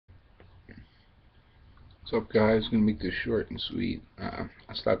What's up, guys? Gonna make this short and sweet. I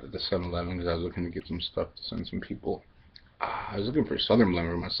stopped at the 7-Eleven because I was looking to get some stuff to send some people. I was looking for Southern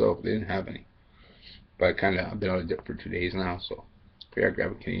Blend myself. They didn't have any, but I've been on a dip for 2 days now, so I figured I'd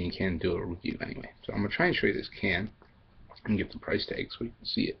grab a Canadian can and do a review anyway. So I'm gonna try and show you this can and get the price tag so you can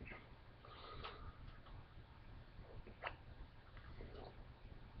see it.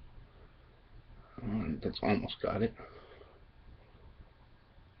 That's almost got it.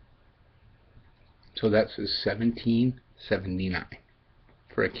 So that says $17.79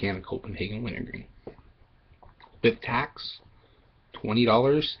 for a can of Copenhagen Wintergreen. With tax,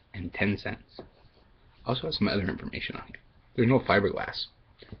 $20.10. Also has some other information on here. There's no fiberglass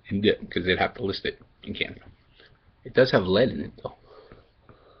in dip because they'd have to list it in Canada. It does have lead in it though.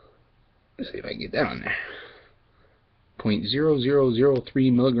 Let's see if I can get that on there.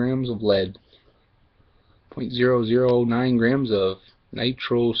 0.0003 milligrams of lead. 0.009 grams of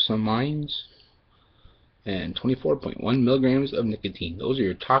nitrosamines. And 24.1 milligrams of nicotine. Those are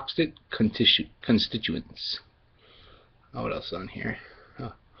your toxic constituents. Oh, what else is on here?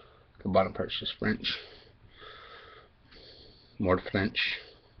 Oh, the bottom part's just French. More French.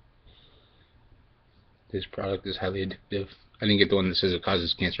 This product is highly addictive. I didn't get the one that says it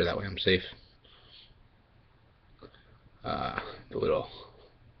causes cancer. That way I'm safe. The little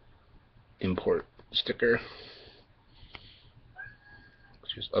import sticker.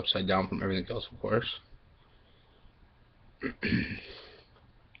 It's just upside down from everything else, of course.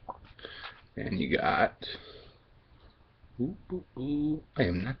 And you got I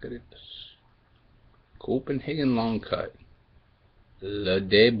am not good at this. Copenhagen long cut. Le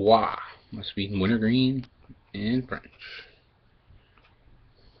de Bois. Must be wintergreen in French.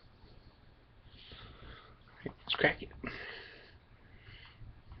 Right, let's crack it.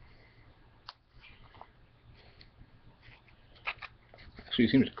 Actually,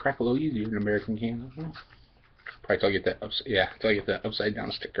 it seems to crack a little easier than an American can. Probably till I get that upside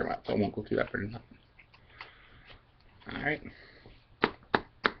down sticker out, so I won't go through that for nothing. Alright.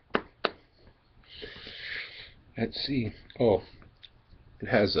 Let's see. Oh, it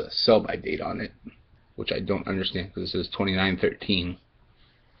has a sell-by date on it, which I don't understand because it says 29/13.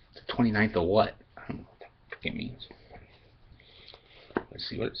 The 29th of what? I don't know what that freaking means. Let's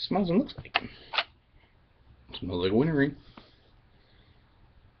see what it smells and looks like. It smells like wintergreen.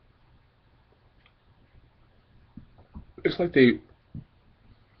 It's like they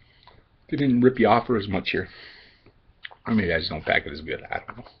didn't rip you off for as much here. Or maybe I just don't pack it as good. I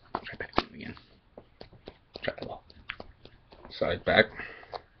don't know. I'll try packing it again. Try it all. Side back.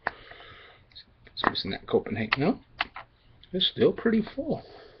 It's missing that Copenhagen. No, it's still pretty full.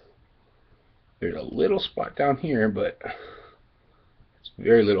 There's a little spot down here, but it's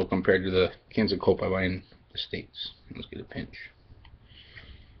very little compared to the cans of Coke I buy in the States. Let's get a pinch.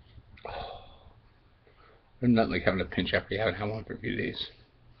 There's nothing like having a pinch after you haven't had one for a few days.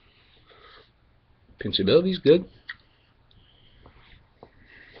 Pinchability's good.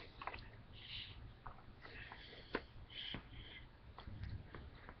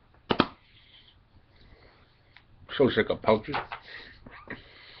 Shows like a pouches.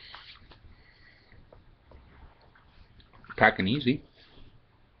 Packing easy.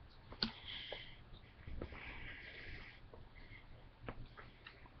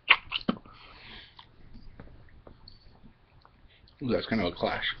 Ooh, that's kind of a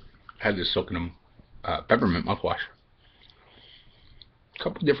clash. I had this soaking in peppermint mouthwash. A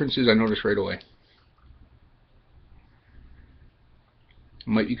couple differences I noticed right away. It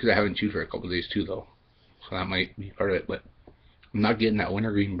might be because I haven't chewed for a couple days too, though. So that might be part of it, but I'm not getting that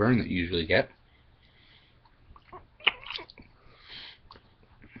wintergreen burn that you usually get.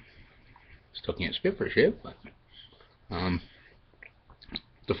 Still can't spit for shit, but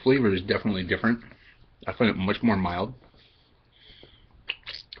the flavor is definitely different. I find it much more mild.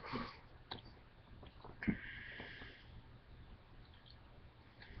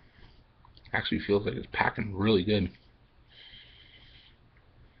 Actually feels like it's packing really good.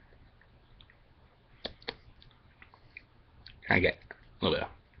 I get a little bit of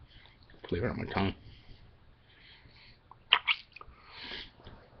flavor on my tongue.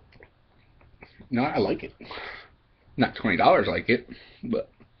 No, I like it. Not $20 like it, but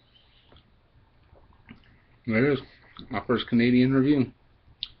there it is. My first Canadian review.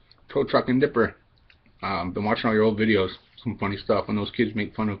 Tow truck and dipper. Been watching all your old videos. Some funny stuff when those kids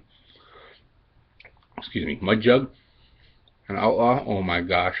make fun of, excuse me, Mud Jug and Outlaw. Oh my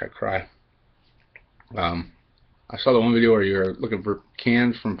gosh, I cry. I saw the one video where you're looking for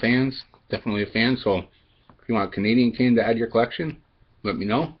cans from fans. Definitely a fan, so if you want a Canadian can to add to your collection, let me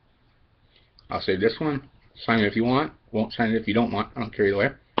know. I'll save this one. Sign it if you want. Won't sign it if you don't want. I don't care either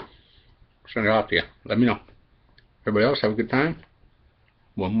way. Send it out to you. Let me know. Everybody else, have a good time.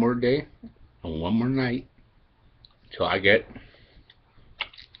 One more day and one more night till I get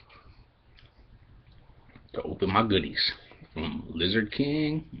to open my goodies from Lizard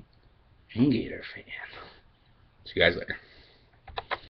King and Gator Fan. See you guys later.